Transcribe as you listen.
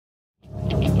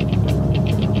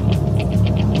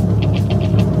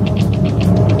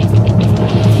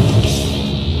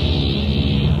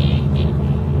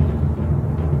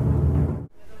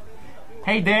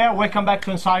Hey there, welcome back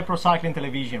to Inside Pro Cycling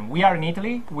Television. We are in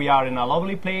Italy, we are in a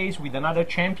lovely place with another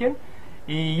champion.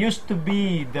 He used to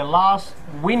be the last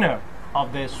winner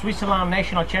of the Switzerland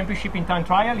National Championship in time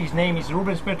trial. His name is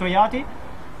RUBENS.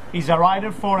 He's a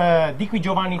rider for a Di Qui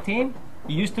Giovanni team.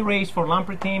 He used to race for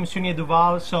Lampre team, Sunier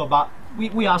Duval, but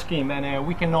we asked him, and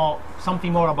we can know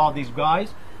something more about these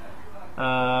guys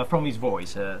from his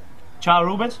voice. Ciao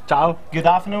Rubens. Ciao. Good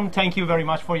afternoon, thank you very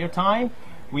much for your time.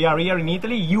 We are here in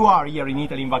Italy, you are here in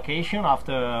Italy in vacation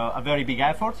after a very big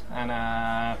effort,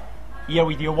 and here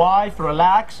with your wife,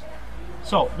 relax.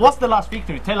 So, what's the last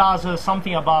victory? Tell us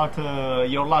something about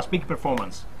your last big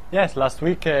performance. Yes, last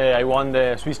week I won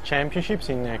the Swiss Championships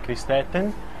in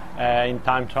Kristetten in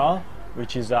time trial,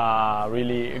 which is a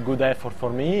really good effort for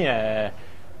me.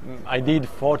 I did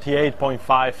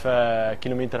 48.5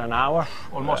 kilometers an hour.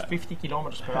 Almost 50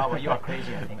 kilometers per hour. You are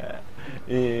crazy, I think.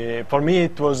 For me,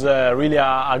 it was really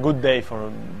a good day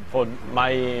for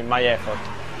my effort.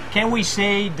 Can we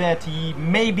say that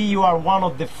maybe you are one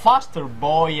of the faster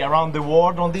boys around the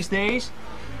world on these days?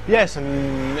 Yes,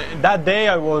 and that day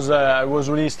I was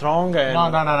really strong. And no,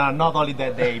 not only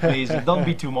that day, please. Don't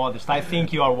be too modest. I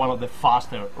think you are one of the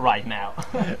faster right now.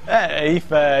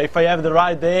 If I have the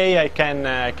right day, I can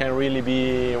really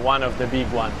be one of the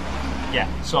big ones. Yeah.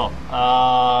 So,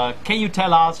 can you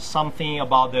tell us something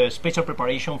about the special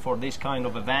preparation for this kind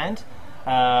of event?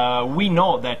 We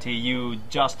know that you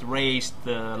just raced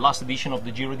the last edition of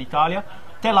the Giro d'Italia.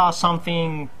 Tell us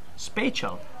something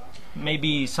special,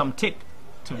 maybe some tip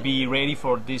to be ready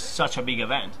for such a big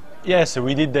event. Yes,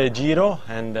 we did the Giro,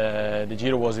 and the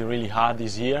Giro was really hard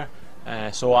this year.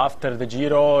 So after the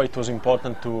Giro, it was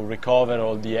important to recover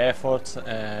all the efforts,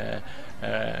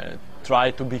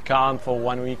 try to be calm for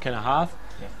 1 week and a half.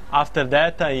 Yeah. After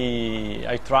that,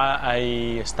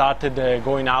 I started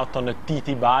going out on a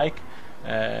TT bike,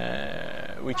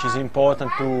 which is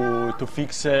important to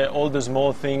fix all the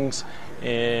small things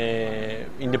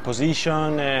in the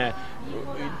position,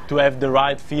 to have the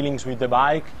right feelings with the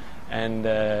bike, and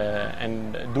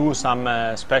do some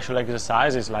special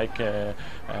exercises like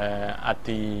at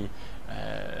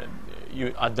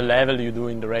the level you do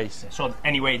in the race. So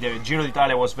anyway, the Giro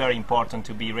d'Italia was very important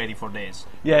to be ready for this.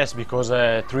 Yes, because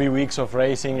 3 weeks of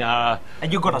racing are...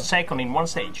 And you got a second in one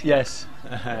stage. Yes.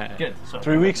 Good. So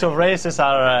 3 weeks of races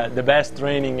are the best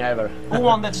training ever. Who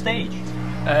won that stage?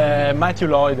 Matthew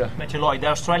Lloyd. Matthew Lloyd, the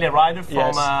Australian rider from...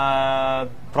 Yes.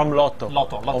 From Lotto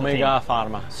Omega team.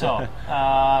 Pharma. So,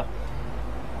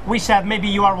 we said maybe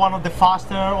you are one of the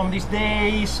faster on these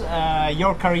days.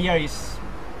 Your career is...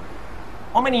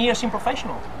 How many years in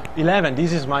professional? 11.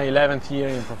 This is my 11th year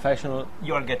in professional.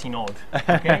 You are getting old.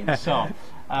 Okay, so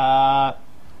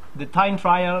the time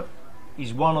trial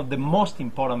is one of the most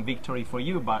important victory for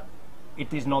you, but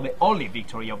it is not the only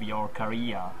victory of your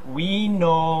career. We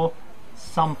know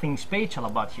something special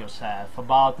about yourself,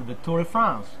 about the Tour de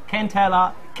France. Can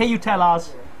you tell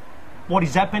us what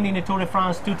is happening in the Tour de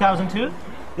France 2002?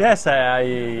 Yes,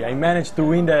 I managed to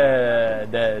win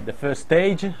the first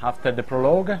stage after the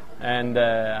prologue, and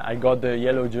I got the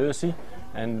yellow jersey,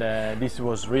 and this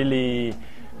was really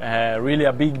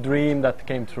a big dream that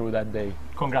came true that day.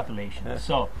 Congratulations. Yeah.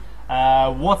 So,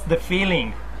 what's the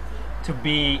feeling to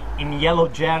be in yellow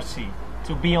jersey,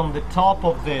 to be on the top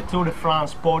of the Tour de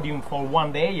France podium for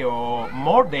 1 day or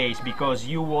more days, because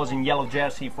you was in yellow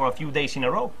jersey for a few days in a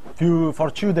row? For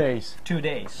 2 days. 2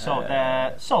 days. So,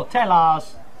 so tell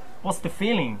us, what's the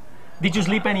feeling? Did you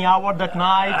sleep any hour that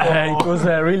night? It was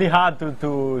really hard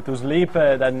to sleep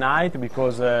that night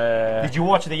because... Did you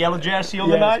watch the yellow jersey all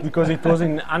the yes, night? because it was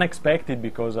unexpected,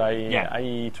 because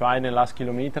I tried the last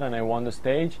kilometer and I won the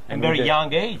stage. And very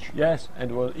young age. Yes,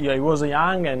 and I was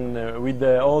young, and with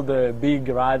all the big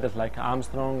riders like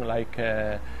Armstrong, like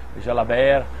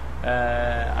Jalabert,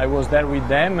 I was there with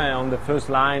them on the first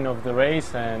line of the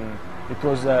race, and it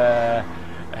was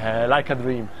like a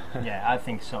dream. Yeah, I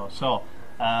think so. So,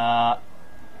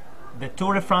 the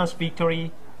Tour de France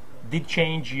victory did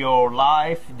change your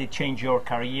life, did change your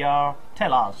career.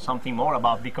 Tell us something more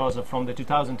about, because from the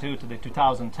 2002 to the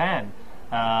 2010,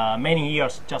 many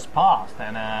years just passed,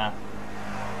 and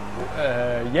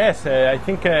yes, I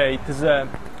think it is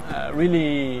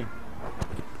really...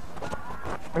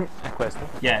 Questo?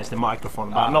 Yeah, it's the microphone.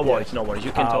 No worries, no worries.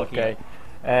 You can talk. Okay.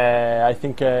 I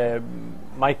think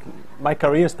my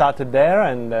career started there,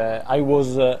 and I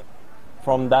was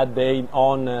from that day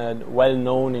on well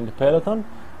known in the peloton.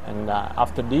 And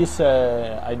after this,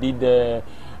 I did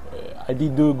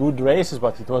do good races,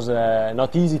 but it was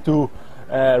not easy to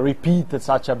repeat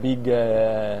such a big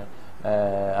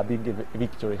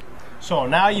victory. So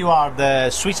now you are the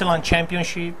Switzerland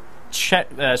Championship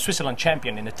Switzerland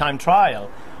champion in the time trial.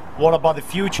 What about the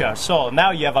future? So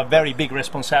now you have a very big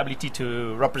responsibility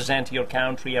to represent your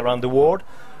country around the world.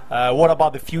 What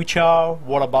about the future?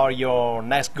 What about your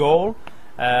next goal?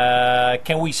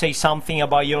 Can we say something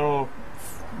about your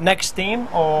next team,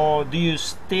 or do you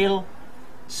still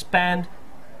spend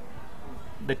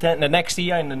the next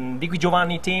year in the Di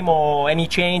Giovanni team, or any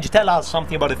change? Tell us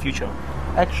something about the future.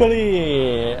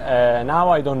 Actually, now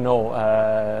I don't know,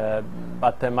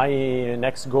 but my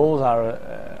next goals are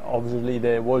obviously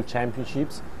the World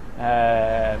Championships,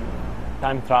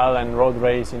 time trial and road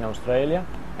race in Australia,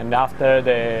 and after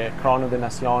the Chrono des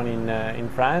Nations in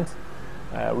France,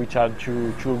 which are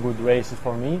two good races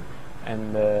for me.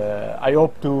 And I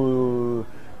hope to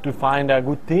find a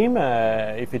good team.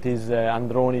 If it is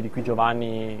Androni, Di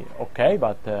Giovanni, okay,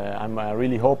 but I'm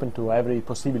really hoping to every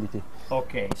possibility.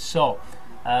 Okay, so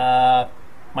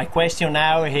my question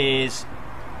now is,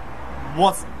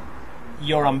 what's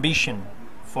your ambition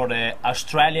for the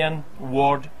Australian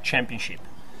World Championship?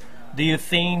 Do you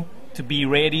think to be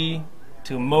ready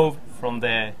to move from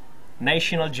the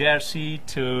national jersey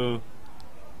to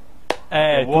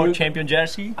the World Champion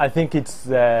jersey? I think it's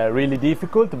really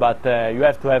difficult, but you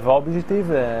have to have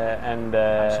objective, and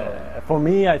for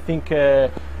me, I think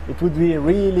it would be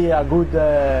really a good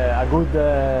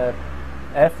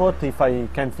effort if I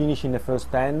can finish in the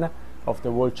first 10 of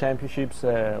the World Championships.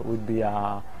 Would be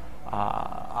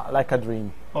like a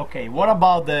dream. Okay, what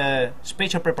about the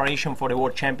special preparation for the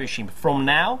World Championship? From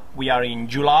now, we are in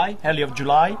July, early of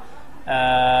July,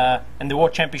 and the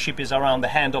World Championship is around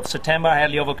the end of September,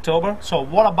 early of October. So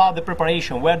what about the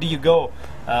preparation? Where do you go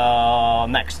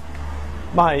next?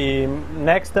 My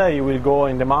next I will go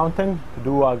in the mountain to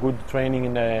do a good training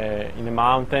in the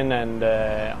mountain, and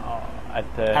at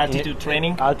altitude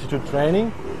training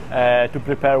to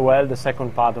prepare well the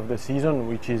second part of the season,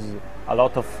 which is a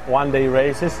lot of one-day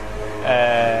races.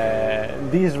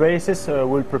 These races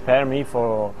will prepare me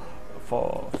for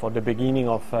the beginning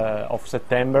of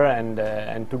September,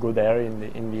 and to go there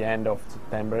in the end of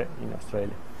September in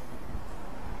Australia.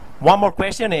 One more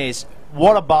question is,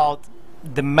 what about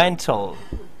the mental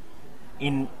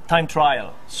in time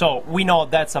trial? So we know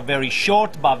that's a very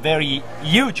short but very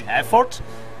huge effort.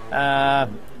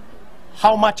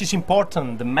 How much is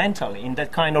important the mental in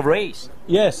that kind of race?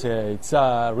 Yes, it's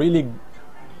a really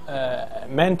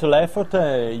mental effort.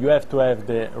 You have to have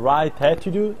the right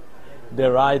attitude,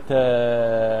 the right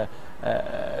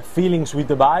feelings with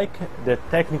the bike, the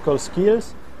technical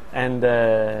skills, and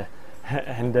the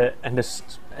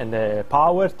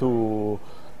power to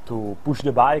push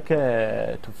the bike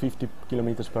to 50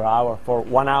 kilometers per hour for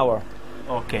 1 hour.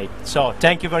 Okay, so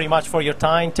thank you very much for your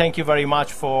time. Thank you very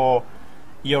much for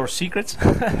your secrets.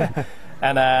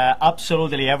 And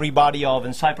absolutely everybody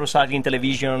of Cyprus Cycling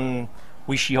Television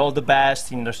wish you all the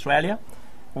best in Australia.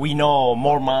 We know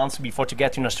more months before to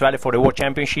get in Australia for the World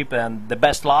Championship, and the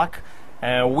best luck.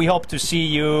 We hope to see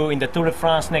you in the Tour de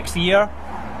France next year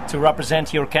to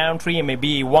represent your country, and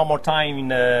maybe one more time in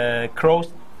the Cross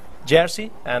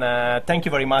jersey. And thank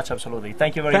you very much, absolutely.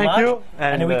 Thank you very much. Thank you.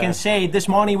 And we can say this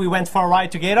morning we went for a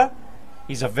ride together.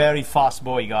 He's a very fast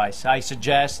boy, guys. I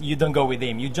suggest you don't go with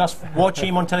him. You just watch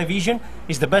him on television.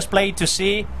 He's the best player to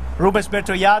see. Rubens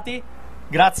Bertogliati.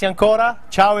 Grazie ancora.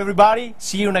 Ciao everybody.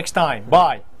 See you next time.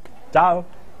 Bye. Ciao.